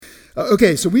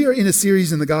Okay, so we are in a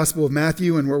series in the Gospel of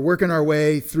Matthew, and we're working our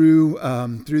way through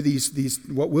these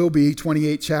what will be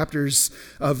 28 chapters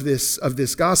of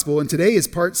this Gospel, and today is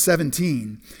part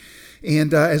 17.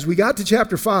 And as we got to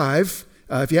chapter 5,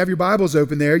 if you have your Bibles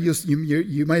open there,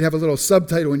 you might have a little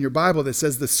subtitle in your Bible that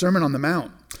says the Sermon on the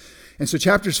Mount. And so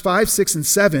chapters 5, 6, and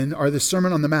 7 are the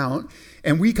Sermon on the Mount,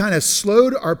 and we kind of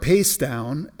slowed our pace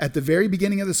down at the very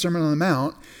beginning of the Sermon on the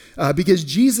Mount because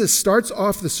Jesus starts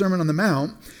off the Sermon on the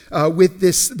Mount with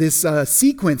this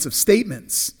sequence of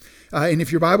statements. And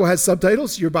if your Bible has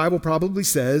subtitles, your Bible probably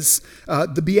says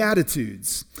the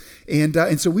Beatitudes.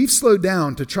 And so we've slowed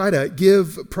down to try to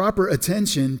give proper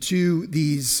attention to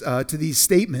these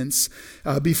statements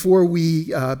before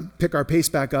we pick our pace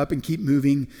back up and keep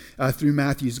moving through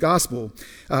Matthew's gospel.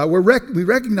 We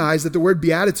recognize that the word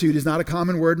beatitude is not a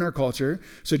common word in our culture.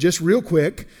 So just real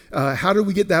quick, how did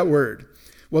we get that word?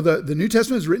 Well, the New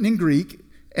Testament is written in Greek,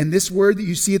 and this word that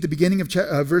you see at the beginning of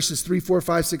verses 3, 4,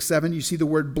 5, 6, 7, you see the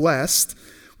word blessed.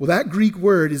 Well, that Greek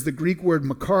word is the Greek word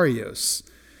makarios.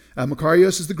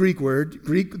 Makarios is the Greek word.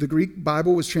 The Greek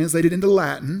Bible was translated into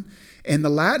Latin, and the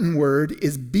Latin word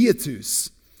is beatus.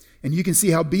 And you can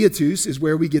see how beatus is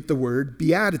where we get the word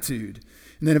beatitude.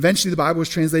 And then eventually the Bible was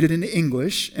translated into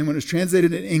English, and when it was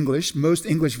translated in English, most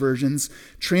English versions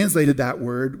translated that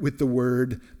word with the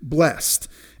word blessed.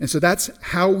 And so that's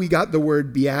how we got the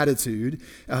word beatitude,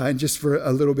 and just for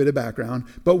a little bit of background.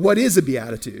 But what is a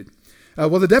beatitude?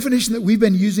 Well, the definition that we've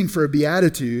been using for a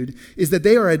beatitude is that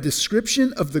they are a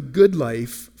description of the good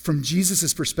life from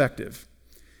Jesus' perspective.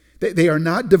 They are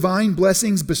not divine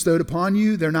blessings bestowed upon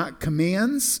you. They're not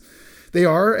commands. They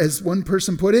are, as one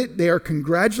person put it, they are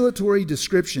congratulatory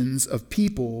descriptions of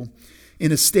people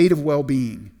in a state of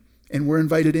well-being, and we're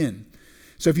invited in.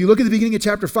 So if you look at the beginning of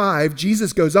chapter 5,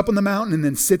 Jesus goes up on the mountain and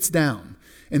then sits down.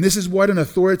 And this is what an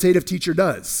authoritative teacher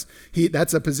does.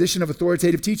 That's a position of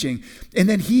authoritative teaching. And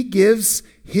then he gives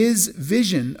his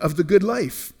vision of the good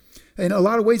life. In a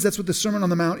lot of ways, that's what the Sermon on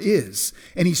the Mount is.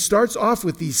 And he starts off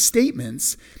with these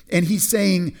statements, and he's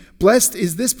saying, blessed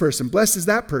is this person, blessed is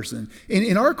that person.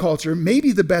 In our culture,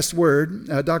 maybe the best word,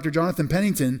 Dr. Jonathan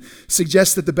Pennington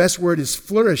suggests that the best word is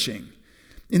flourishing.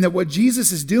 In that what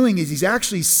Jesus is doing is he's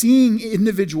actually seeing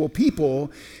individual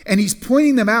people, and he's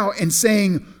pointing them out and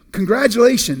saying,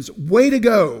 congratulations, way to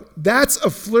go. That's a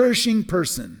flourishing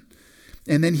person.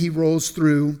 And then he rolls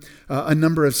through a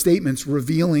number of statements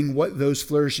revealing what those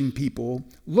flourishing people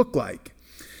look like.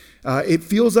 It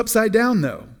feels upside down,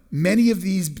 though. Many of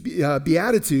these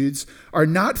Beatitudes are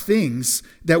not things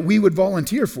that we would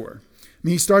volunteer for. I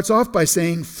mean, he starts off by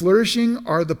saying, flourishing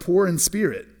are the poor in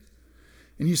spirit.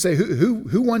 And you say,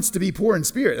 who wants to be poor in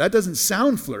spirit? That doesn't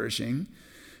sound flourishing.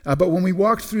 But when we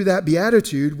walked through that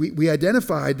beatitude, we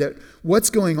identified that what's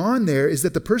going on there is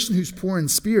that the person who's poor in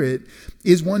spirit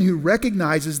is one who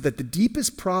recognizes that the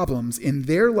deepest problems in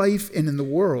their life and in the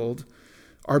world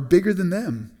are bigger than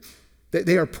them.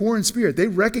 They are poor in spirit. They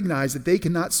recognize that they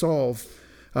cannot solve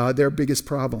their biggest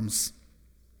problems.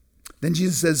 Then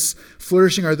Jesus says,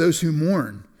 flourishing are those who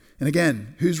mourn. And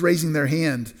again, who's raising their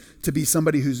hand to be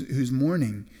somebody who's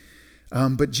mourning?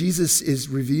 But Jesus is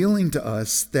revealing to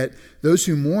us that those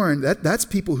who mourn, that's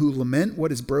people who lament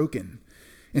what is broken.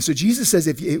 And so Jesus says,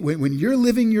 when you're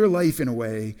living your life in a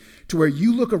way to where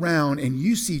you look around and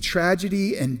you see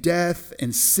tragedy and death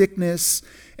and sickness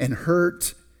and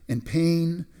hurt and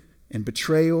pain and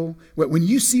betrayal, when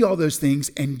you see all those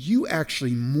things and you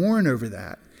actually mourn over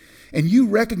that, and you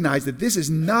recognize that this is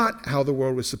not how the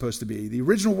world was supposed to be. The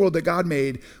original world that God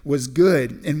made was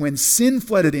good. And when sin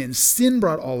flooded in, sin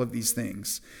brought all of these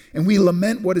things. And we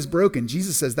lament what is broken.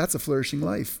 Jesus says that's a flourishing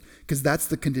life because that's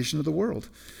the condition of the world.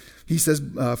 He says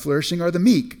flourishing are the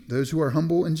meek, those who are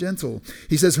humble and gentle.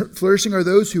 He says flourishing are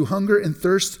those who hunger and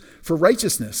thirst for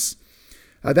righteousness.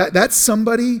 That's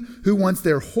somebody who wants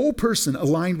their whole person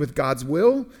aligned with God's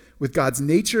will, with God's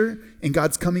nature, and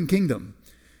God's coming kingdom.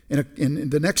 In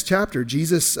the next chapter,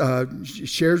 Jesus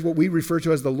shares what we refer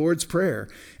to as the Lord's Prayer.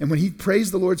 And when he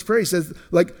prays the Lord's Prayer, he says,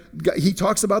 he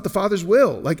talks about the Father's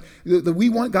will. We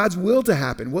want God's will to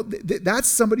happen. Well, that's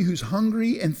somebody who's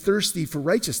hungry and thirsty for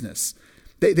righteousness.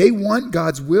 They want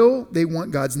God's will. They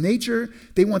want God's nature.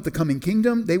 They want the coming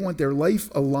kingdom. They want their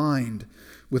life aligned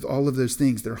with all of those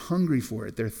things. They're hungry for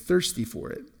it. They're thirsty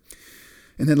for it.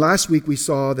 And then last week we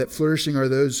saw that flourishing are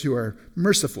those who are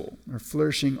merciful, or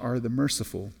flourishing are the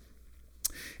merciful.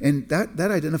 And that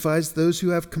identifies those who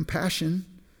have compassion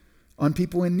on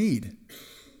people in need.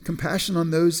 Compassion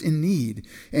on those in need.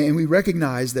 And we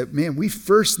recognize that, we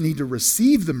first need to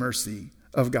receive the mercy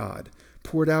of God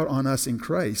poured out on us in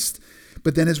Christ.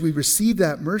 But then as we receive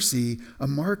that mercy, a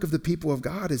mark of the people of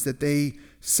God is that they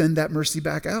send that mercy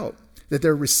back out, that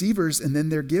they're receivers and then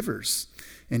they're givers.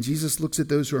 And Jesus looks at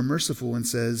those who are merciful and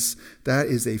says, that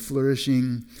is a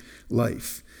flourishing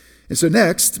life. And so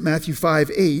next, Matthew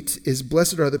 5:8 is,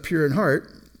 blessed are the pure in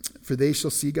heart, for they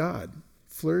shall see God.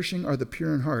 Flourishing are the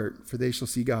pure in heart, for they shall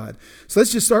see God. So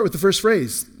let's just start with the first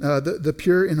phrase, the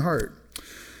pure in heart.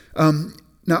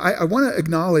 Now, I want to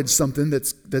acknowledge something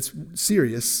that's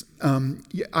serious.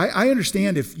 I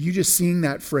understand if you just seeing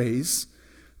that phrase,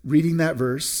 reading that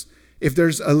verse, if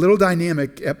there's a little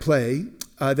dynamic at play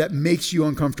that makes you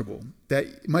uncomfortable,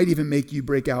 that might even make you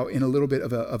break out in a little bit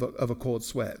of a cold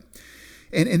sweat.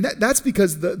 And that's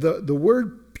because the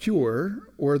word pure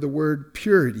or the word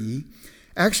purity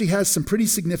actually has some pretty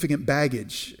significant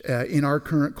baggage in our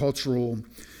current cultural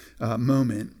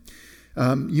moment.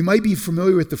 You might be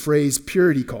familiar with the phrase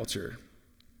purity culture.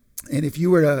 And if you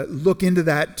were to look into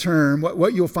that term,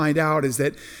 what you'll find out is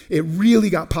that it really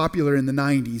got popular in the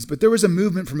 90s. But there was a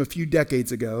movement from a few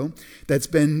decades ago that's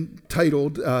been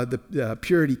titled the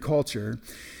purity culture.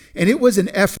 And it was an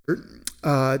effort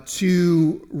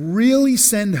to really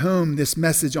send home this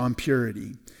message on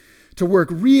purity, to work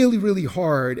really, really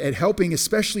hard at helping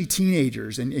especially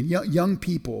teenagers and young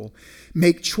people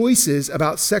make choices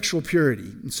about sexual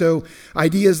purity. And so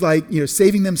ideas like,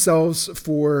 saving themselves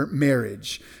for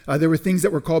marriage. There were things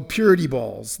that were called purity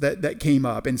balls that came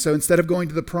up. And so instead of going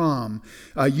to the prom,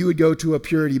 you would go to a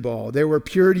purity ball. There were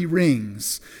purity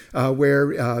rings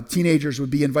where teenagers would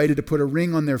be invited to put a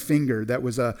ring on their finger that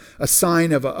was a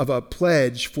sign of a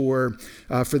pledge for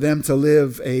them to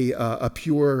live a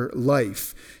pure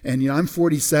life. And, I'm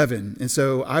 47, and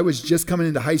so I was just coming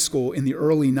into high school in the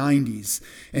early 90s.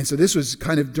 And so this was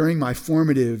kind of during my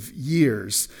formative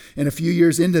years. And a few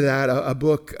years into that, a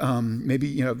book,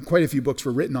 maybe, quite a few books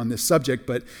were written on this subject,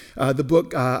 but the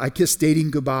book, I Kissed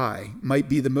Dating Goodbye, might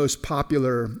be the most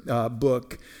popular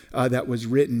book that was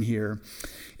written here.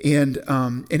 And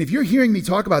if you're hearing me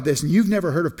talk about this and you've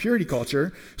never heard of purity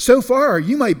culture, so far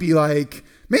you might be like,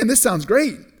 man, this sounds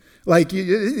great. Like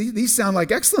these sound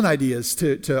like excellent ideas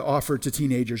to offer to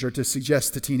teenagers or to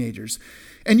suggest to teenagers.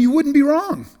 And you wouldn't be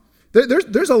wrong.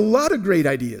 There's a lot of great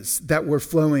ideas that were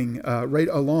flowing right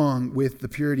along with the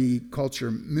purity culture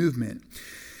movement.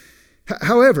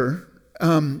 However,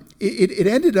 it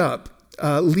ended up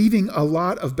leaving a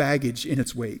lot of baggage in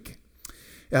its wake.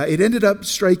 It ended up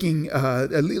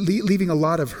leaving a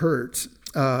lot of hurt.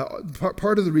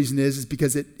 Part of the reason is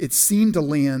because it seemed to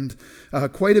land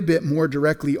quite a bit more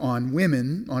directly on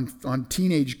women, on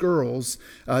teenage girls,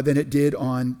 than it did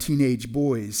on teenage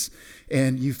boys.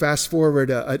 And you fast forward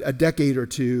a decade or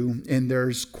two, and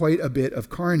there's quite a bit of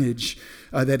carnage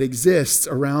that exists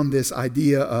around this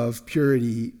idea of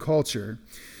purity culture.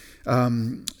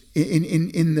 What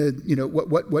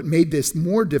made this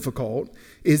more difficult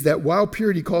is that while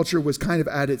purity culture was kind of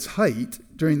at its height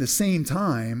during the same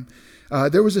time,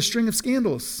 there was a string of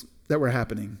scandals that were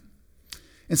happening.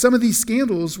 And some of these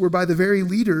scandals were by the very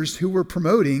leaders who were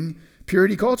promoting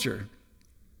purity culture.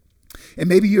 And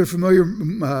maybe you're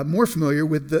more familiar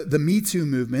with the Me Too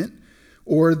movement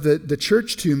or the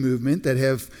Church Too movement that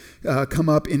have come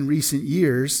up in recent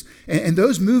years. And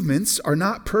those movements are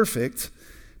not perfect,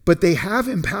 but they have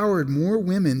empowered more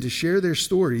women to share their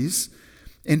stories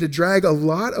and to drag a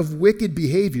lot of wicked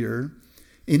behavior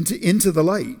into the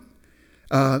light.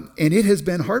 And it has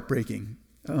been heartbreaking.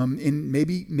 And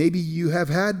maybe you have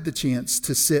had the chance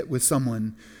to sit with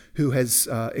someone who has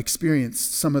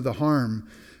experienced some of the harm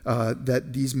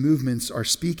that these movements are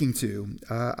speaking to.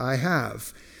 I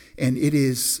have, and it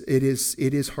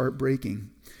is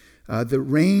heartbreaking. The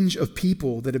range of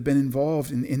people that have been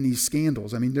involved in these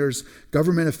scandals. I mean, there's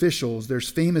government officials, there's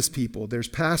famous people, there's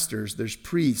pastors, there's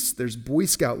priests, there's Boy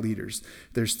Scout leaders,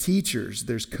 there's teachers,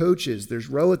 there's coaches, there's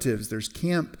relatives, there's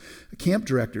camp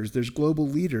directors, there's global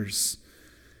leaders.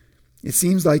 It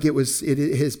seems like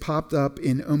it has popped up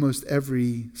in almost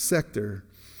every sector,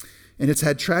 and it's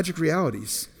had tragic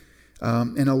realities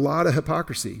and a lot of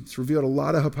hypocrisy. It's revealed a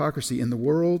lot of hypocrisy in the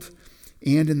world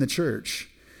and in the church.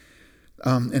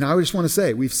 And I just want to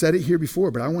say, we've said it here before,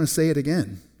 but I want to say it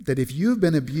again, that if you've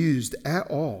been abused at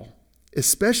all,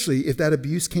 especially if that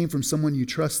abuse came from someone you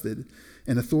trusted,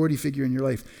 an authority figure in your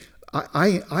life,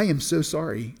 I am so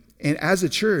sorry. And as a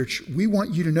church, we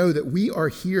want you to know that we are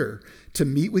here to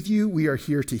meet with you. We are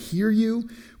here to hear you.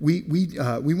 We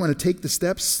want to take the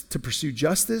steps to pursue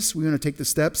justice. We want to take the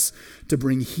steps to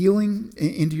bring healing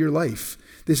into your life.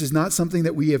 This is not something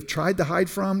that we have tried to hide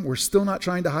from. We're still not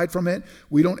trying to hide from it.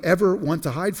 We don't ever want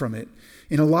to hide from it.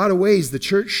 In a lot of ways, the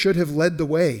church should have led the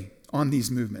way on these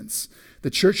movements. The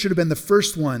church should have been the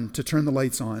first one to turn the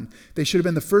lights on. They should have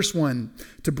been the first one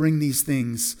to bring these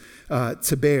things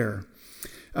to bear.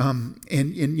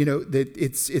 And you know that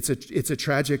it's a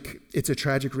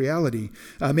tragic reality.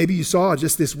 Maybe you saw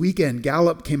just this weekend,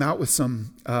 Gallup came out with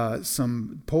some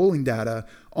polling data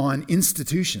on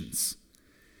institutions.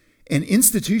 And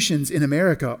institutions in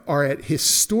America are at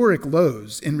historic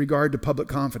lows in regard to public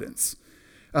confidence.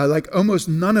 Like almost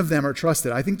none of them are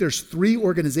trusted. I think there's 3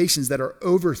 organizations that are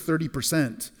over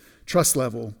 30% trust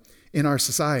level in our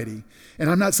society. And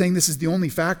I'm not saying this is the only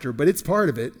factor, but it's part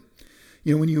of it.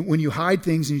 You know, when you hide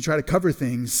things and you try to cover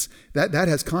things, that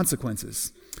has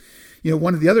consequences. You know,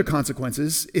 one of the other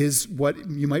consequences is what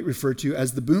you might refer to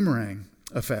as the boomerang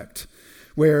effect,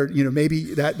 where, you know,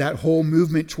 maybe that whole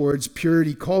movement towards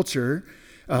purity culture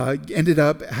ended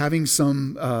up having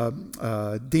some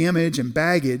damage and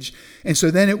baggage. And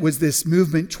so then it was this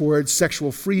movement towards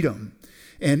sexual freedom.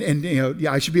 And you know,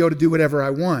 yeah, I should be able to do whatever I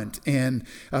want. And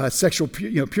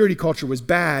purity culture was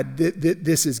bad.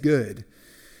 This is good.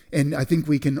 And I think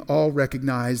we can all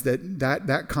recognize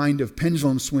that kind of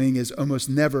pendulum swing is almost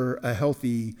never a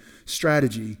healthy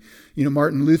strategy. You know,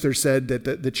 Martin Luther said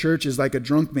that the church is like a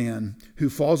drunk man who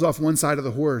falls off one side of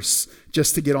the horse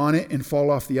just to get on it and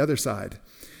fall off the other side.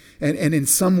 And in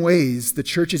some ways, the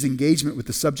church's engagement with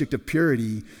the subject of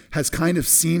purity has kind of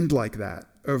seemed like that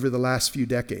over the last few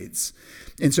decades.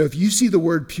 And so if you see the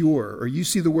word pure or you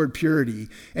see the word purity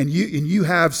and you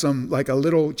have some, like a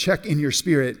little check in your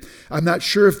spirit, I'm not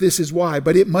sure if this is why,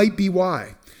 but it might be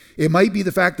why. It might be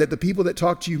the fact that the people that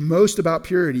talked to you most about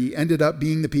purity ended up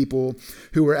being the people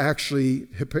who were actually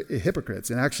hypocrites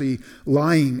and actually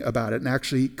lying about it and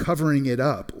actually covering it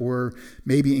up or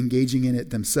maybe engaging in it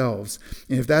themselves.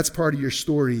 And if that's part of your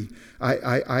story,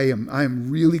 I am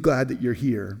really glad that you're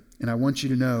here. And I want you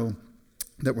to know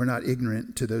that we're not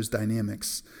ignorant to those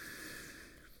dynamics.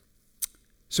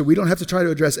 So we don't have to try to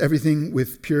address everything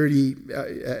with purity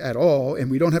at all,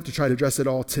 and we don't have to try to address it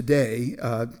all today.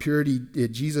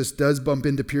 Jesus does bump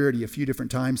into purity a few different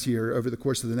times here over the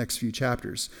course of the next few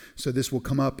chapters, so this will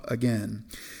come up again.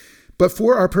 But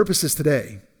for our purposes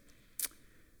today,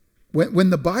 when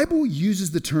the Bible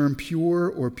uses the term pure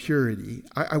or purity,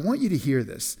 I want you to hear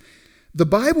this. The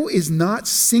Bible is not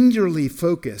singularly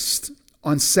focused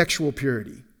on sexual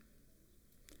purity.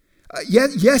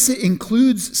 Yes, it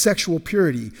includes sexual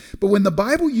purity, but when the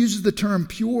Bible uses the term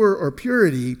pure or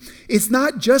purity, it's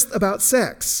not just about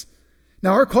sex.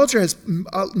 Now, our culture has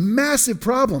massive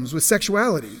problems with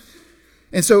sexuality.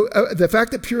 And so the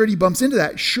fact that purity bumps into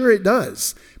that, sure it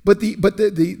does. But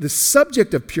the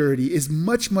subject of purity is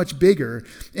much, much bigger,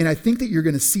 and I think that you're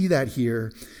going to see that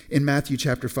here in Matthew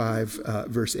chapter 5,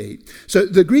 verse 8. So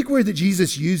the Greek word that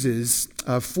Jesus uses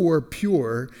for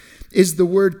pure is the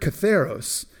word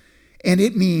katharos, and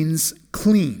it means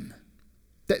clean.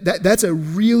 That's a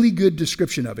really good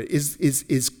description of it,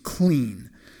 is clean.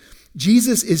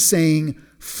 Jesus is saying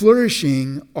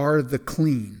flourishing are the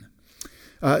clean.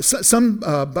 Some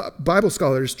Bible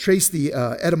scholars trace the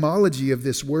etymology of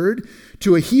this word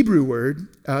to a Hebrew word,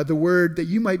 the word that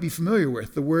you might be familiar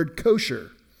with, the word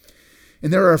kosher.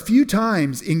 And there are a few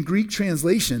times in Greek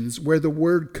translations where the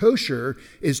word kosher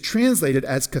is translated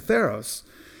as katharos.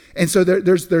 And so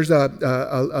there's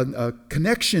a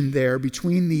connection there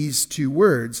between these two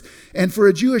words. And for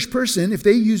a Jewish person, if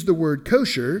they use the word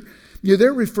kosher,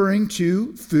 they're referring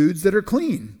to foods that are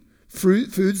clean,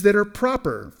 foods that are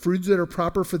proper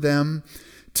for them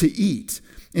to eat.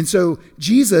 And so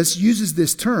Jesus uses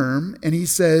this term and he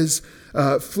says,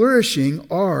 flourishing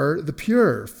are the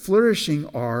pure, flourishing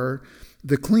are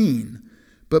the clean.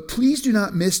 But please do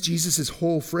not miss Jesus'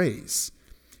 whole phrase.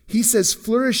 He says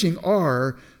flourishing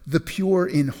are the pure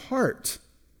in heart.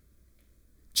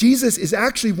 Jesus is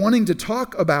actually wanting to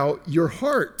talk about your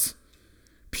heart,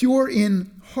 pure in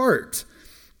heart.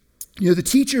 The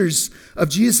teachers of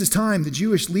Jesus' time, the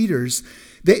Jewish leaders,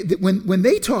 when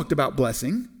they talked about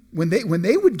blessing, when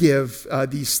they would give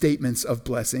these statements of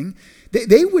blessing,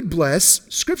 they would bless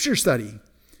scripture study.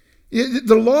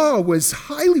 The law was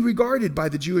highly regarded by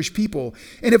the Jewish people.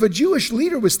 And if a Jewish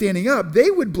leader was standing up, they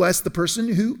would bless the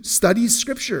person who studies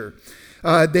scripture.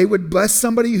 They would bless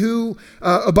somebody who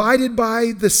abided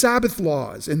by the Sabbath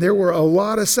laws. And there were a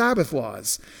lot of Sabbath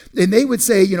laws. And they would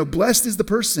say, blessed is the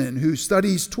person who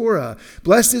studies Torah.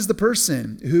 Blessed is the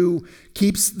person who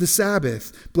keeps the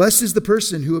Sabbath. Blessed is the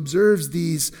person who observes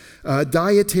these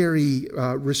dietary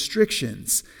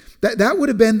restrictions. That would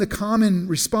have been the common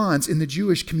response in the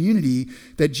Jewish community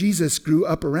that Jesus grew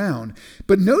up around.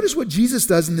 But notice what Jesus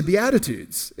does in the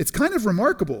Beatitudes. It's kind of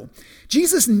remarkable.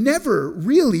 Jesus never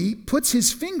really puts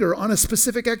his finger on a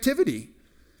specific activity.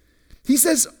 He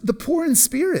says, the poor in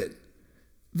spirit,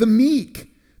 the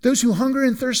meek, those who hunger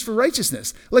and thirst for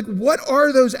righteousness. Like, what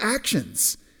are those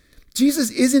actions?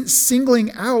 Jesus isn't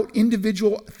singling out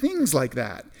individual things like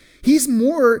that. He's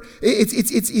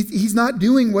not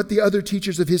doing what the other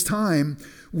teachers of his time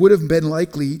would have been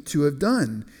likely to have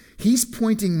done. He's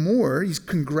he's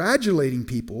congratulating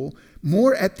people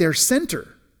more at their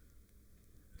center,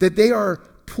 that they are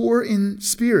poor in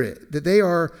spirit, that they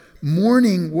are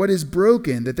mourning what is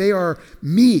broken, that they are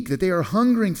meek, that they are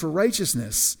hungering for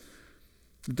righteousness,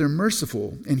 that they're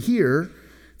merciful, and here,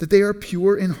 that they are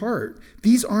pure in heart.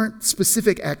 These aren't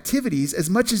specific activities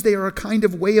as much as they are a kind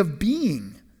of way of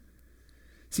being.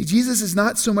 See, Jesus is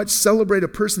not so much celebrate a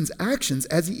person's actions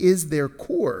as he is their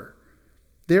core,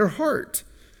 their heart.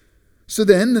 So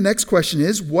then the next question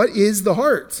is, what is the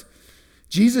heart?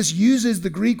 Jesus uses the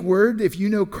Greek word, if you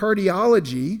know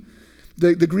cardiology,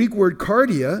 the Greek word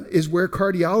cardia is where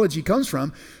cardiology comes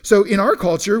from. So in our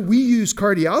culture, we use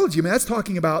cardiology. I mean, that's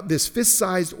talking about this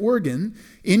fist-sized organ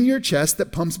in your chest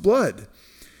that pumps blood.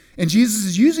 And Jesus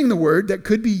is using the word that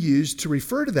could be used to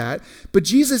refer to that, but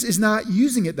Jesus is not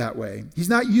using it that way. He's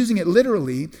not using it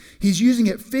literally. He's using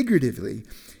it figuratively.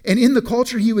 And in the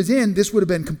culture he was in, this would have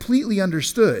been completely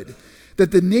understood,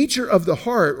 that the nature of the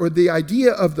heart, or the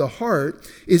idea of the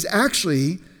heart, is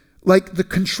actually like the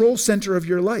control center of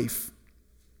your life.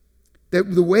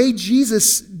 That the way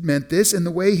Jesus meant this and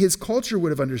the way his culture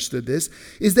would have understood this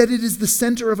is that it is the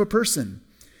center of a person.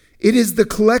 It is the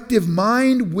collective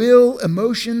mind, will,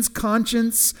 emotions,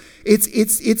 conscience.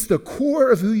 It's the core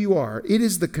of who you are. It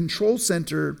is the control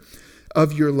center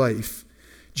of your life.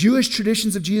 Jewish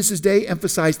traditions of Jesus' day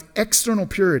emphasized external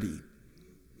purity.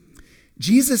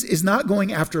 Jesus is not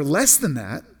going after less than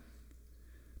that,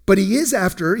 but he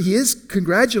is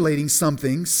congratulating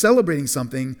something, celebrating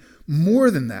something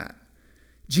more than that.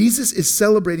 Jesus is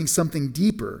celebrating something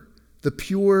deeper, the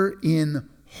pure in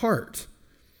heart.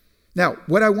 Now,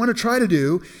 what I want to try to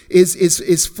do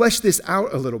is flesh this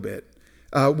out a little bit.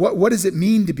 What does it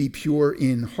mean to be pure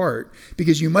in heart?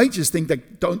 Because you might just think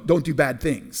that don't do bad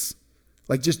things.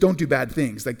 Like, just don't do bad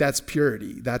things. Like, that's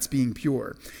purity. That's being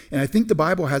pure. And I think the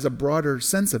Bible has a broader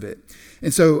sense of it.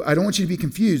 And so I don't want you to be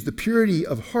confused. The purity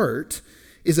of heart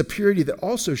is a purity that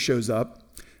also shows up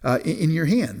in your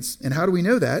hands. And how do we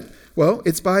know that? Well,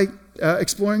 it's by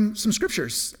exploring some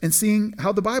scriptures and seeing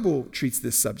how the Bible treats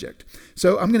this subject.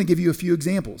 So I'm going to give you a few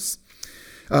examples.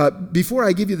 Before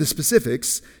I give you the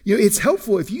specifics, it's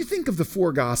helpful if you think of the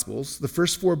four Gospels, the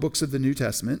first four books of the New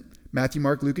Testament, Matthew,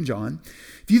 Mark, Luke, and John.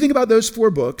 If you think about those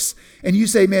four books and you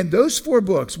say, man, those four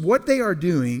books, what they are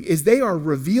doing is they are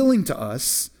revealing to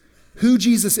us who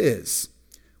Jesus is,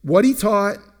 what he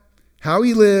taught, how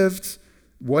he lived,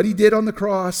 what he did on the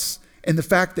cross, and the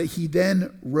fact that he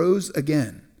then rose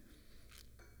again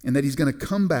and that he's going to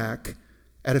come back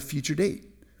at a future date.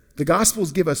 The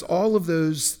Gospels give us all of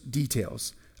those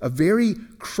details, a very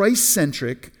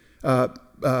Christ-centric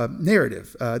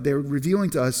narrative. They're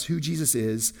revealing to us who Jesus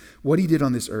is, what he did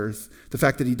on this earth, the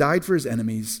fact that he died for his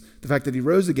enemies, the fact that he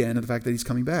rose again, and the fact that he's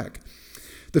coming back.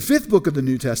 The fifth book of the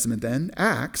New Testament then,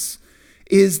 Acts,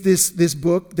 is this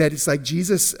book that it's like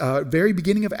Jesus, very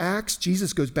beginning of Acts,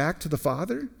 Jesus goes back to the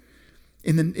Father.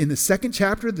 In the second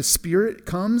chapter, the Spirit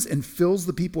comes and fills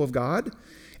the people of God.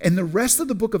 And the rest of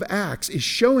the book of Acts is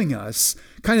showing us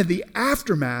kind of the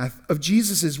aftermath of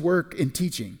Jesus' work and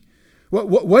teaching.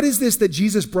 What is this that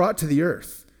Jesus brought to the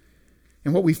earth?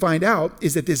 And what we find out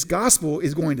is that this gospel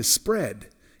is going to spread,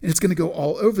 and it's going to go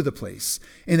all over the place.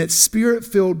 And that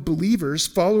Spirit-filled believers,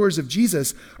 followers of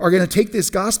Jesus, are going to take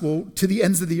this gospel to the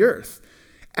ends of the earth.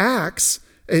 Acts,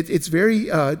 it's very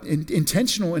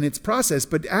intentional in its process,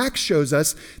 but Acts shows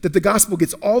us that the gospel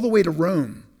gets all the way to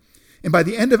Rome. And by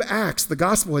the end of Acts, the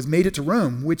gospel has made it to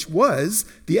Rome, which was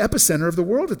the epicenter of the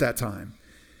world at that time.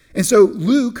 And so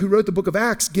Luke, who wrote the book of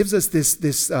Acts, gives us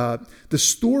the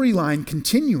storyline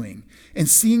continuing and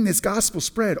seeing this gospel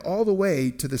spread all the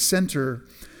way to the center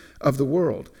of the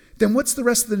world. Then what's the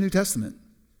rest of the New Testament?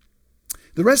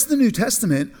 The rest of the New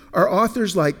Testament are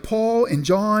authors like Paul and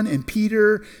John and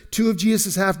Peter, two of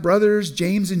Jesus' half-brothers,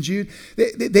 James and Jude.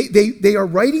 They are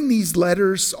writing these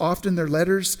letters, often they're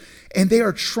letters, and they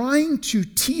are trying to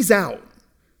tease out,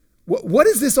 what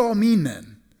does this all mean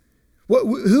then?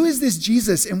 Who is this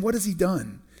Jesus and what has he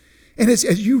done? And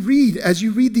as you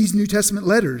read these New Testament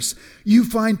letters, you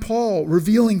find Paul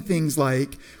revealing things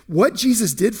like what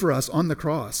Jesus did for us on the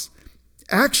cross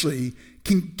actually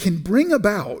can bring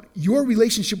about your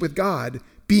relationship with God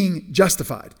being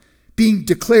justified, being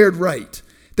declared right,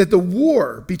 that the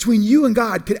war between you and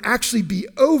God could actually be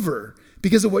over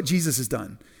because of what Jesus has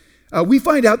done. We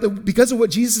find out that because of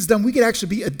what Jesus has done, we could actually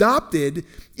be adopted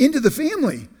into the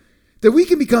family. that we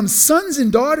can become sons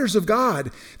and daughters of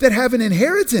God that have an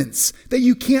inheritance that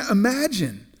you can't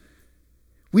imagine.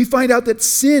 We find out that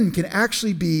sin can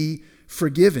actually be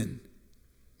forgiven.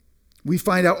 We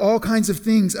find out all kinds of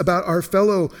things about our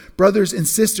fellow brothers and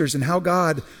sisters and how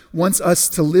God wants us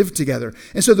to live together.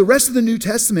 And so the rest of the New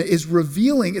Testament is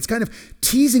revealing, it's kind of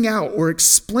teasing out or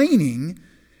explaining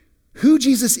who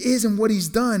Jesus is and what he's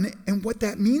done and what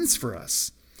that means for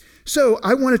us. So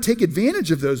I want to take advantage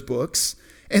of those books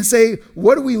and say,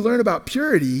 what do we learn about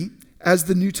purity as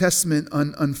the New Testament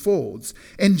unfolds?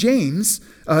 And James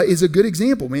is a good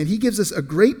example, man. He gives us a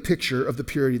great picture of the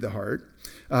purity of the heart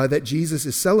that Jesus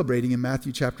is celebrating in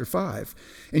Matthew chapter 5.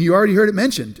 And you already heard it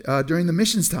mentioned during the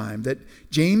missions time that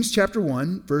James chapter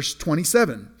 1, verse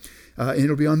 27, and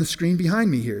it'll be on the screen behind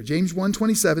me here. James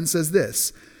 1:27 says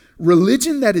this,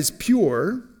 "Religion that is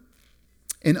pure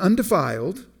and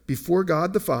undefiled before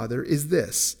God the Father is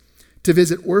this, to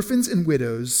visit orphans and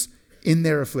widows in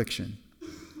their affliction."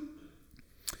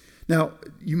 Now,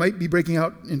 you might be breaking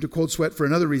out into cold sweat for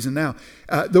another reason now.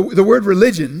 The word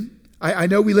religion, I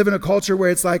know we live in a culture where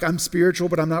it's like, I'm spiritual,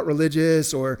 but I'm not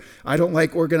religious, or I don't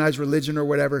like organized religion or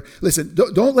whatever. Listen,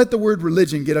 don't let the word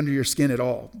religion get under your skin at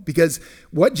all, because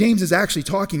what James is actually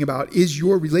talking about is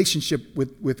your relationship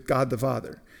with God the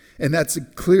Father. And that's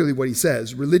clearly what he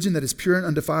says, religion that is pure and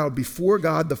undefiled before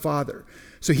God the Father.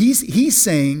 So he's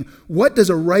saying, what does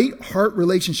a right heart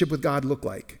relationship with God look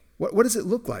like? What does it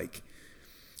look like?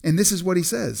 And this is what he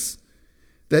says,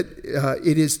 that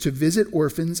it is to visit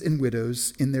orphans and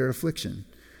widows in their affliction.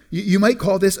 You might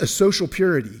call this a social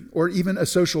purity or even a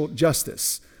social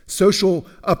justice, social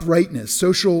uprightness,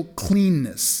 social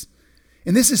cleanness.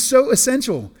 And this is so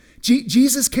essential.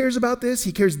 Jesus cares about this.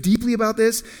 He cares deeply about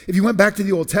this. If you went back to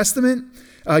the Old Testament,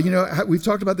 we've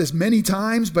talked about this many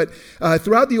times, but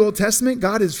throughout the Old Testament,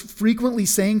 God is frequently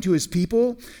saying to his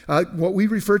people what we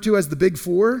refer to as the big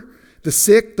four, the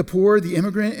sick, the poor, the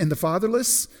immigrant, and the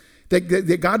fatherless.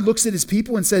 That God looks at his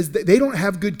people and says they don't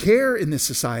have good care in this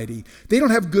society. They don't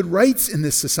have good rights in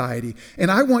this society. And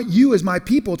I want you as my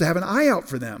people to have an eye out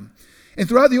for them. And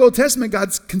throughout the Old Testament,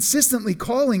 God's consistently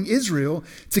calling Israel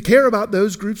to care about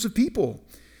those groups of people.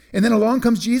 And then along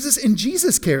comes Jesus, and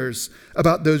Jesus cares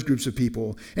about those groups of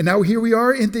people. And now here we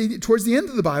are towards the end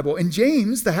of the Bible. And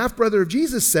James, the half-brother of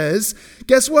Jesus, says,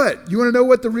 guess what? You want to know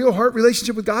what the real heart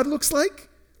relationship with God looks like?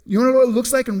 You want to know what it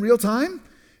looks like in real time?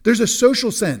 There's a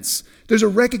social sense. There's a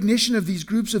recognition of these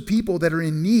groups of people that are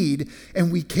in need,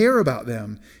 and we care about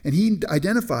them. And he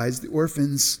identifies the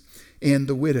orphans and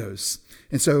the widows.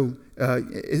 And so,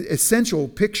 essential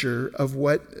picture of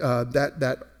what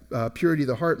that purity of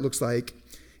the heart looks like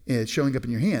showing up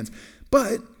in your hands.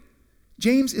 But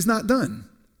James is not done.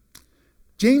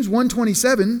 James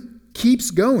 1:27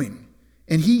 keeps going,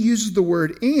 and he uses the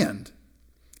word "and."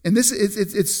 And this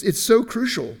it's so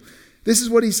crucial. This is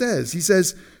what he says. He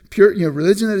says,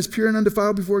 religion that is pure and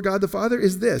undefiled before God the Father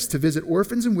is this, to visit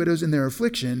orphans and widows in their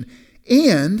affliction,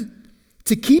 and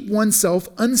to keep oneself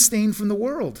unstained from the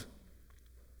world.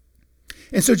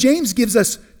 And so James gives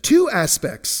us two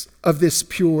aspects of this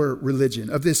pure religion,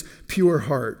 of this pure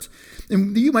heart.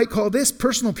 And you might call this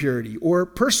personal purity or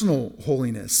personal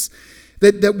holiness.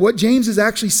 That what James is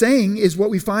actually saying is what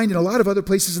we find in a lot of other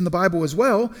places in the Bible as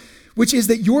well, which is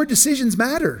that your decisions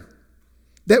matter.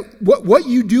 That what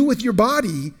you do with your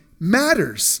body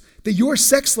matters. That your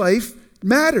sex life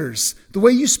matters. The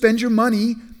way you spend your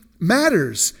money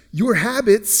matters. Your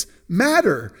habits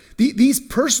matter. These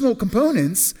personal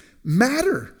components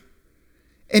matter.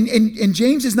 And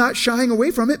James is not shying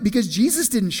away from it because Jesus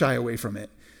didn't shy away from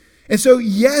it. And so,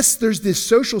 yes, there's this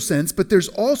social sense, but there's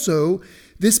also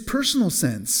this personal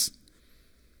sense.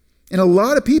 And a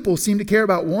lot of people seem to care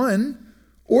about one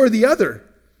or the other.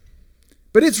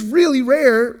 But it's really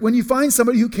rare when you find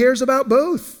somebody who cares about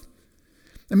both.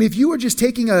 I mean, if you were just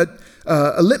taking a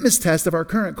litmus test of our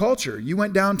current culture, you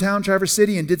went downtown Traverse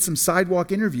City and did some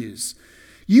sidewalk interviews,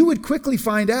 you would quickly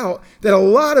find out that a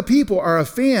lot of people are a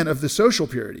fan of the social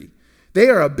purity. They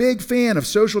are a big fan of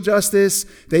social justice.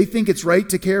 They think it's right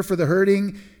to care for the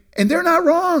hurting, and they're not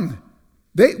wrong.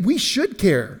 We should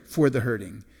care for the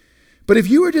hurting. But if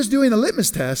you were just doing a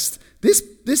litmus test,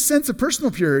 this sense of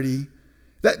personal purity,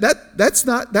 that's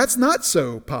not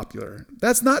so popular.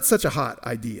 That's not such a hot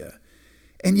idea.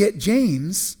 And yet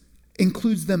James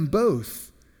includes them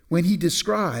both when he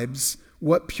describes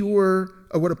what a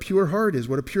pure heart is,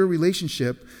 what a pure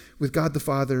relationship with God the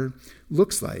Father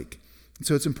looks like. And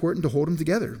so it's important to hold them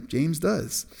together. James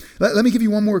does. Let me give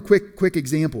you one more quick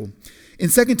example. In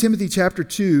 2 Timothy chapter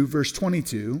 2, verse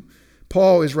 22,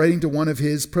 Paul is writing to one of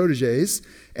his proteges,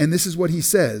 and this is what he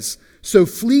says. So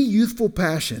flee youthful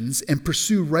passions and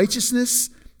pursue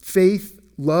righteousness faith,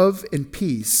 love, and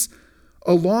peace,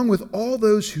 along with all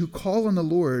those who call on the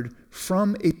Lord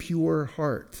from a pure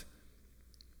heart.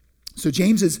 So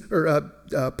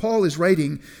Paul is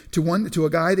writing to a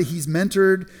guy that he's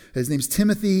mentored. His name's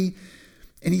Timothy,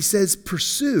 and he says,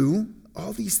 pursue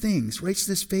all these things: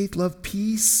 righteousness, faith, love,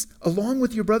 peace, along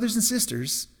with your brothers and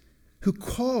sisters who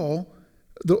call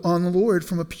on the Lord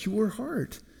from a pure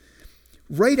heart.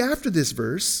 Right after this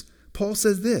verse, Paul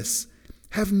says this: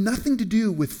 have nothing to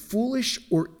do with foolish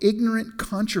or ignorant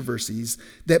controversies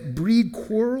that breed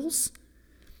quarrels.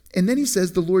 And then he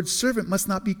says the Lord's servant must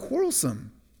not be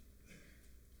quarrelsome.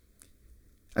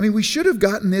 I mean, we should have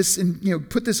gotten this and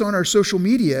put this on our social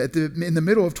media in the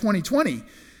middle of 2020.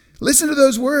 Listen to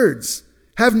those words.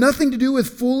 Have nothing to do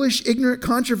with foolish, ignorant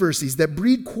controversies that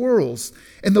breed quarrels,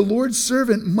 and the Lord's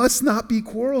servant must not be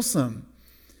quarrelsome.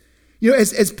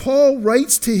 As Paul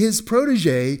writes to his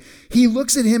protege, he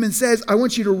looks at him and says, I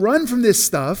want you to run from this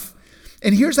stuff,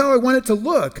 and here's how I want it to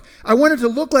look. I want it to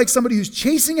look like somebody who's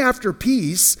chasing after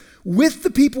peace with the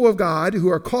people of God who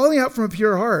are calling out from a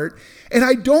pure heart, and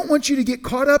I don't want you to get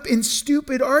caught up in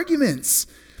stupid arguments.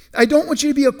 I don't want you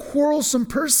to be a quarrelsome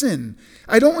person.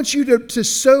 I don't want you to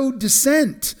sow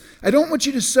dissent. I don't want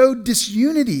you to sow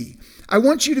disunity. I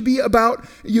want you to be about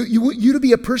you to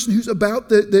be a person who's about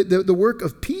the work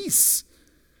of peace.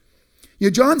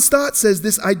 John Stott says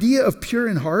this idea of pure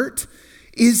in heart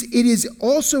is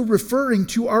also referring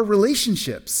to our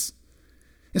relationships.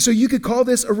 And so you could call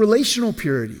this a relational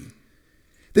purity.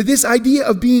 That this idea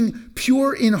of being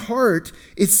pure in heart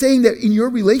is saying that in your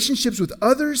relationships with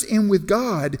others and with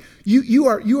God,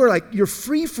 you're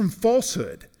free from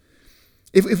falsehood.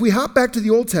 If we hop back to the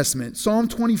Old Testament, Psalm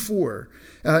 24,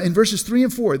 in verses 3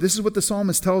 and 4, this is what the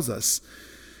psalmist tells us.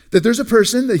 That there's a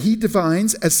person that he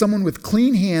defines as someone with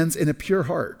clean hands and a pure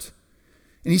heart.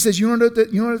 And he says, you know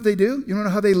what they do? You know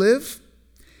how they live?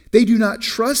 They do not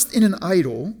trust in an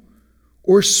idol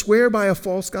or swear by a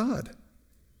false god.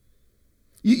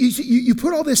 You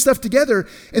put all this stuff together,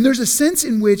 and there's a sense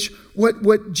in which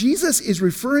what Jesus is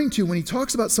referring to when he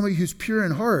talks about somebody who's pure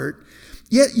in heart,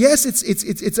 yes,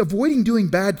 it's avoiding doing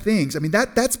bad things. I mean,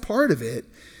 that's part of it.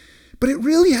 But it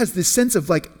really has this sense of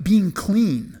like being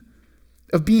clean,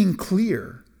 of being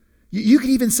clear. You could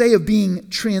even say of being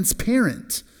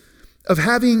transparent, of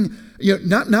having,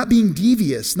 not being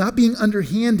devious, not being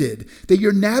underhanded, that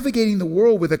you're navigating the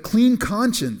world with a clean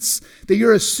conscience, that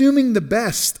you're assuming the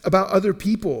best about other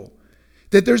people,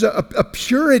 that there's a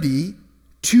purity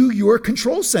to your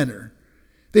control center,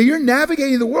 that you're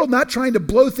navigating the world not trying to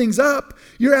blow things up.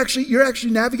 You're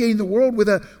actually navigating the world with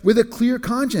a clear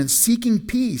conscience, seeking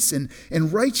peace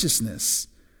and righteousness.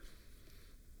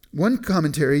 One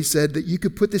commentary said that you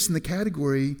could put this in the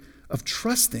category of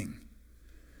trusting.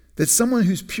 That someone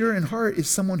who's pure in heart is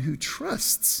someone who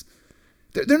trusts.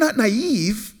 They're not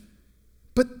naive,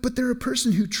 but they're a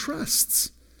person who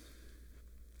trusts.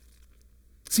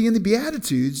 See, in the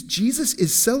Beatitudes, Jesus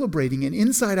is celebrating an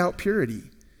inside-out purity.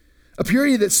 A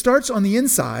purity that starts on the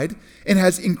inside and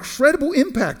has incredible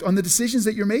impact on the decisions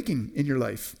that you're making in your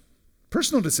life.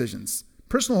 Personal decisions,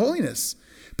 personal holiness.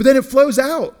 But then it flows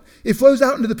out. It flows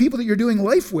out into the people that you're doing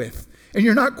life with. And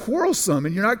you're not quarrelsome,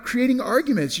 and you're not creating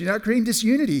arguments, you're not creating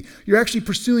disunity. You're actually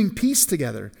pursuing peace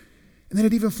together. And then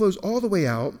it even flows all the way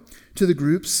out to the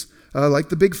groups like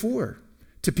the Big Four,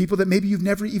 to people that maybe you've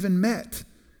never even met,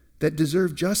 that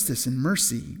deserve justice and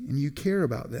mercy, and you care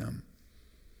about them.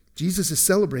 Jesus is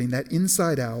celebrating that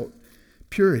inside-out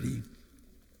purity.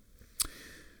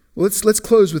 Well, let's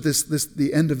close with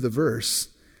the end of the verse.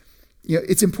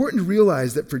 It's important to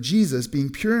realize that for Jesus, being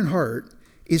pure in heart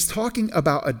is talking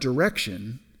about a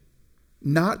direction,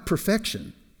 not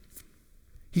perfection.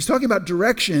 He's talking about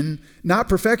direction, not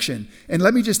perfection. And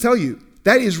let me just tell you,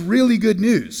 that is really good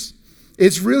news.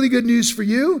 It's really good news for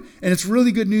you, and it's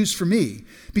really good news for me.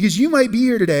 Because you might be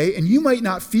here today, and you might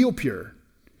not feel pure.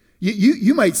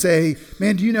 You might say,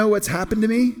 man, do you know what's happened to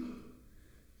me?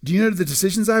 Do you know the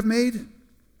decisions I've made?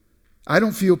 I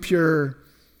don't feel pure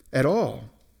at all.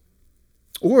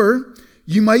 Or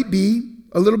you might be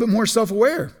a little bit more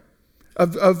self-aware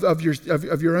of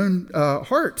your own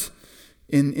heart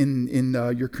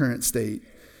in your current state.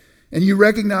 And you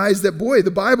recognize that, boy, the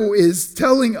Bible is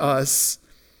telling us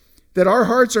that our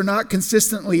hearts are not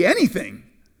consistently anything.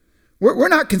 We're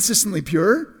not consistently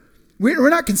pure. We're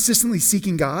not consistently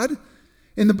seeking God.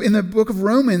 In the book of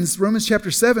Romans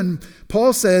chapter 7,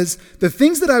 Paul says, the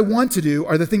things that I want to do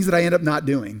are the things that I end up not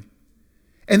doing.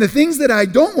 And the things that I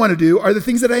don't want to do are the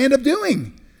things that I end up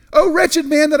doing. Oh, wretched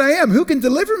man that I am, who can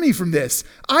deliver me from this?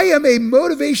 I am a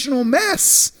motivational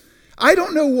mess. I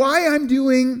don't know why I'm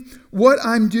doing what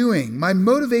I'm doing. My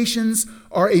motivations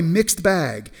are a mixed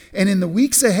bag. And in the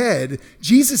weeks ahead,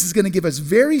 Jesus is going to give us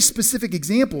very specific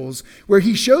examples where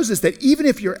he shows us that even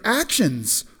if your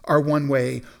actions are one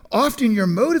way, often your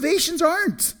motivations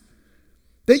aren't.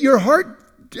 That your heart,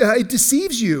 it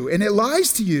deceives you and it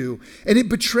lies to you and it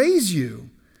betrays you.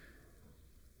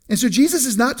 And so Jesus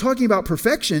is not talking about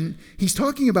perfection. He's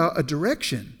talking about a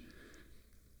direction.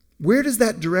 Where does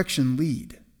that direction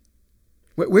lead?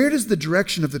 Where does the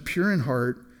direction of the pure in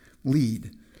heart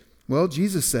lead? Well,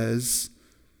 Jesus says,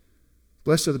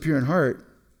 blessed are the pure in heart,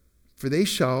 for they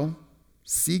shall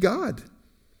see God.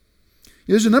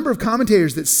 There's a number of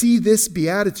commentators that see this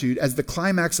beatitude as the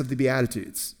climax of the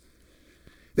Beatitudes.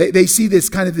 They see this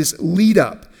kind of this lead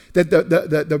up, that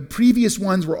the previous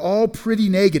ones were all pretty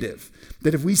negative.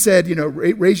 That if we said,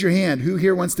 raise your hand, who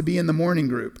here wants to be in the mourning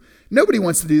group? Nobody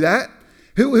wants to do that.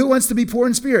 Who wants to be poor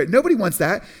in spirit? Nobody wants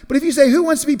that. But if you say, who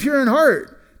wants to be pure in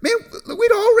heart? Man,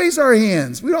 we'd all raise our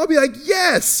hands. We'd all be like,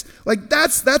 yes. Like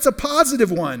that's a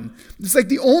positive one. It's like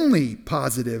the only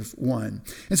positive one.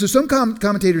 And so some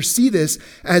commentators see this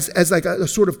as like a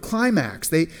sort of climax.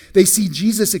 They see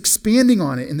Jesus expanding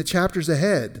on it in the chapters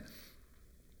ahead.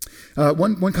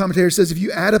 One commentator says, if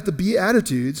you add up the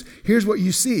Beatitudes, here's what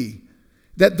you see.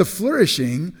 That the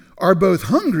flourishing are both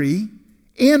hungry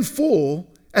and full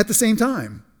at the same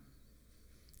time.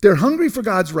 They're hungry for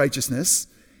God's righteousness,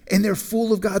 and they're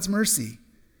full of God's mercy.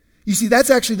 You see, that's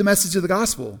actually the message of the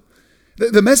gospel.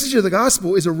 The message of the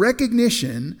gospel is a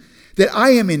recognition that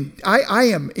I am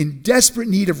in desperate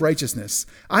need of righteousness.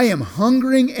 I am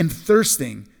hungering and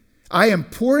thirsting. I am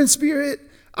poor in spirit.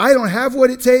 I don't have what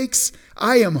it takes.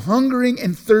 I am hungering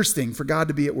and thirsting for God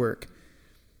to be at work.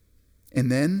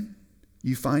 And then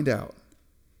you find out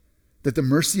that the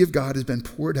mercy of God has been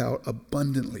poured out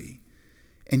abundantly,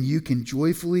 and you can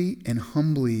joyfully and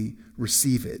humbly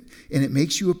receive it. And it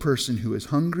makes you a person who is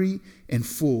hungry and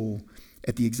full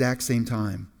at the exact same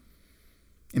time.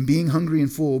 And being hungry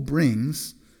and full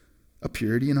brings a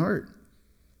purity in heart.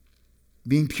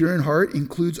 Being pure in heart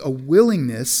includes a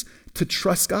willingness to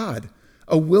trust God,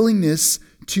 a willingness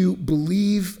to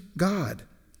believe God.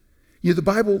 The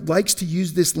Bible likes to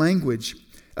use this language,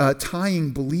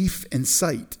 tying belief and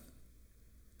sight.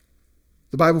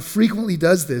 The Bible frequently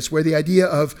does this, where the idea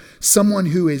of someone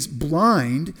who is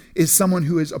blind is someone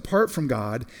who is apart from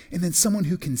God, and then someone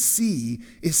who can see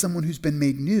is someone who's been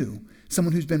made new,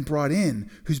 someone who's been brought in,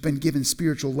 who's been given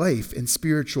spiritual life and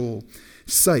spiritual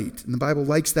sight. And the Bible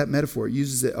likes that metaphor. It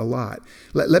uses it a lot.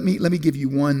 Let me give you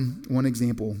one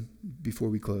example before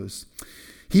we close.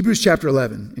 Hebrews chapter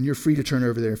 11, and you're free to turn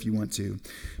over there if you want to.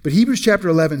 But Hebrews chapter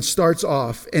 11 starts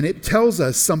off, and it tells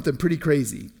us something pretty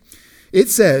crazy. It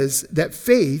says that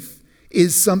faith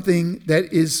is something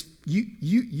that is,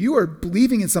 you are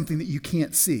believing in something that you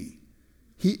can't see.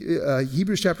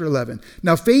 Hebrews chapter 11.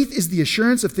 Now faith is the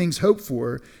assurance of things hoped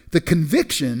for, the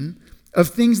conviction of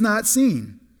things not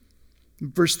seen.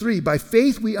 Verse 3, by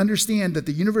faith we understand that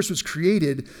the universe was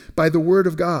created by the word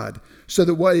of God, so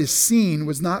that what is seen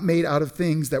was not made out of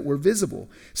things that were visible.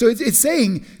 So it's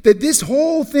saying that this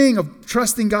whole thing of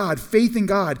trusting God, faith in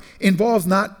God, involves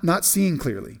not seeing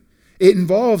clearly. It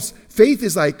involves, faith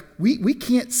is like, we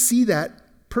can't see that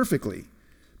perfectly.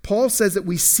 Paul says that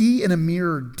we see in a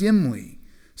mirror dimly.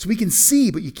 So we can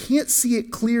see, but you can't see it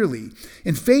clearly.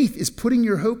 And faith is putting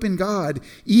your hope in God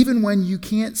even when you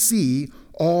can't see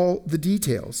all the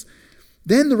details.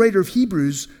 Then the writer of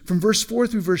Hebrews, from verse 4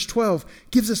 through verse 12,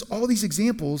 gives us all these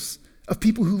examples of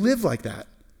people who live like that.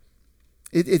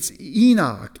 It's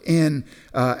Enoch and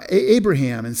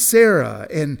Abraham and Sarah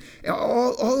and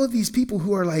all of these people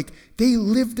who are like, they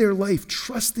lived their life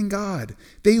trusting God.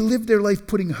 They lived their life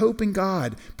putting hope in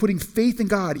God, putting faith in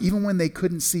God, even when they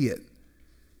couldn't see it.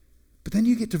 But then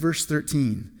you get to verse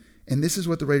 13, and this is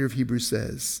what the writer of Hebrews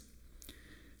says.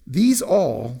 These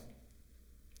all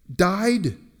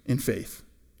died in faith.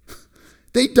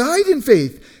 They died in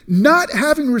faith, not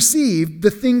having received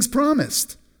the things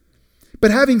promised,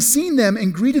 but having seen them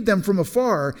and greeted them from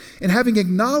afar, and having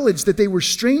acknowledged that they were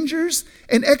strangers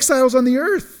and exiles on the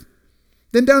earth.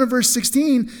 Then down in verse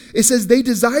 16, it says, they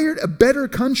desired a better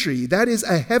country, that is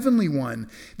a heavenly one.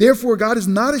 Therefore, God is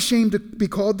not ashamed to be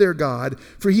called their God,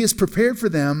 for he has prepared for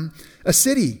them a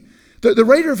city. The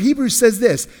writer of Hebrews says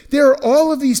this, there are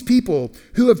all of these people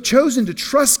who have chosen to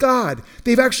trust God.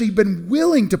 They've actually been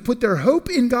willing to put their hope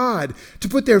in God, to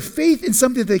put their faith in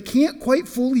something that they can't quite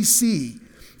fully see.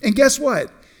 And guess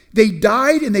what? They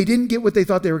died and they didn't get what they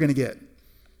thought they were going to get.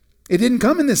 It didn't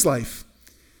come in this life.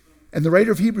 And the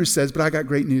writer of Hebrews says, but I got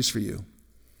great news for you.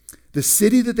 The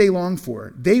city that they longed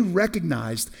for, they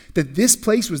recognized that this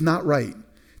place was not right.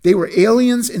 They were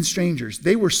aliens and strangers.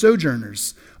 They were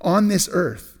sojourners on this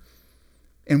earth.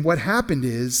 And what happened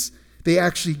is they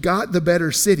actually got the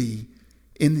better city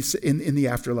in the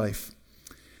afterlife.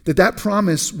 That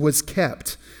promise was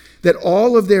kept. That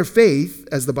all of their faith,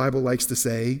 as the Bible likes to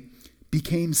say,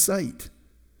 became sight.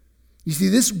 You see,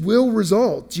 this will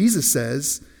result, Jesus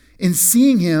says, in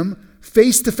seeing him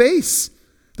face to face.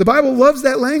 The Bible loves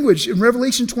that language. In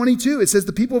Revelation 22, it says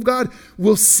the people of God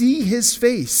will see his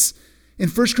face. In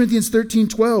 1 Corinthians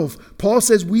 13:12, Paul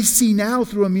says, we see now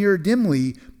through a mirror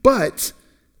dimly, but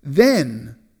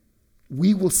then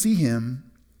we will see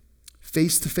him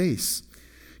face to face.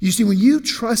 You see, when you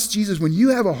trust Jesus, when you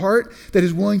have a heart that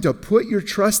is willing to put your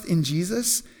trust in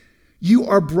Jesus, you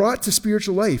are brought to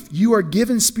spiritual life. You are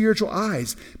given spiritual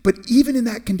eyes. But even in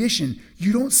that condition,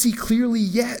 you don't see clearly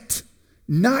yet.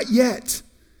 Not yet.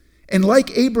 And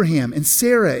like Abraham and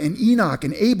Sarah and Enoch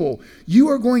and Abel, you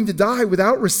are going to die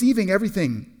without receiving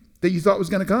everything that you thought was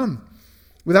going to come,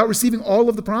 without receiving all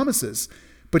of the promises.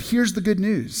 But here's the good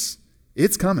news.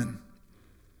 It's coming.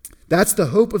 That's the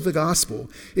hope of the gospel,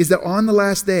 is that on the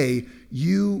last day,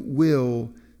 you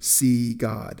will see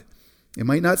God. It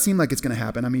might not seem like it's going to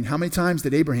happen. I mean, how many times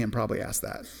did Abraham probably ask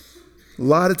that? A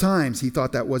lot of times he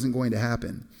thought that wasn't going to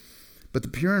happen. But the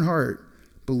pure in heart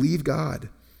believe God.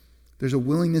 There's a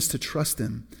willingness to trust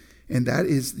him. And that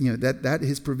is, that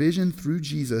his provision through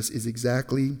Jesus is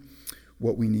exactly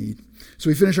what we need. So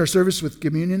we finish our service with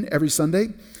communion every Sunday.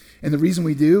 And the reason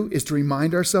we do is to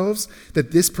remind ourselves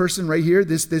that this person right here,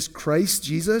 this Christ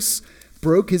Jesus,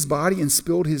 broke his body and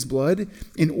spilled his blood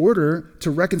in order to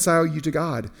reconcile you to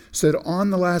God, so that on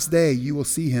the last day you will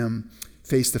see him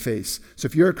face to face. So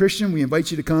if you're a Christian, we invite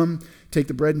you to come, take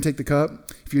the bread and take the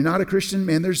cup. If you're not a Christian,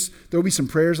 man, there'll be some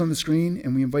prayers on the screen,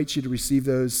 and we invite you to receive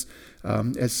those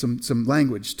as some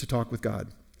language to talk with God.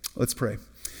 Let's pray.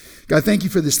 God, thank you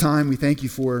for this time. We thank you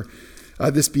for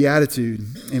this beatitude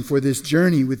and for this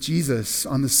journey with Jesus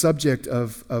on the subject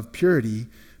of purity,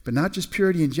 but not just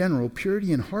purity in general,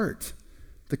 purity in heart,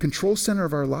 the control center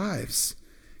of our lives.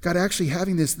 God, actually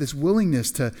having this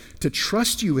willingness to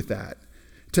trust you with that,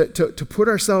 to put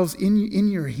ourselves in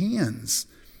your hands,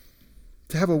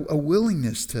 to have a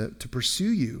willingness to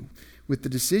pursue you with the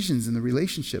decisions and the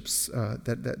relationships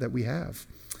that we have.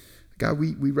 God,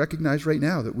 we recognize right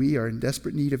now that we are in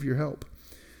desperate need of your help.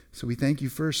 So we thank you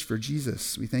first for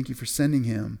Jesus. We thank you for sending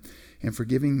him and for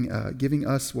giving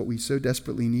us what we so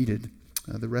desperately needed,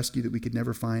 the rescue that we could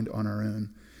never find on our own.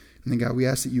 And then, God, we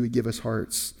ask that you would give us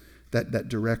hearts, that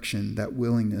direction, that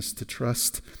willingness to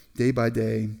trust day by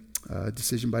day,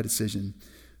 decision by decision.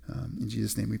 In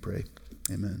Jesus' name we pray.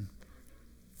 Amen.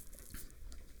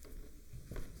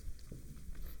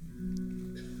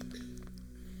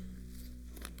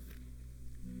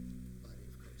 Body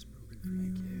of Christ broken for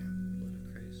you.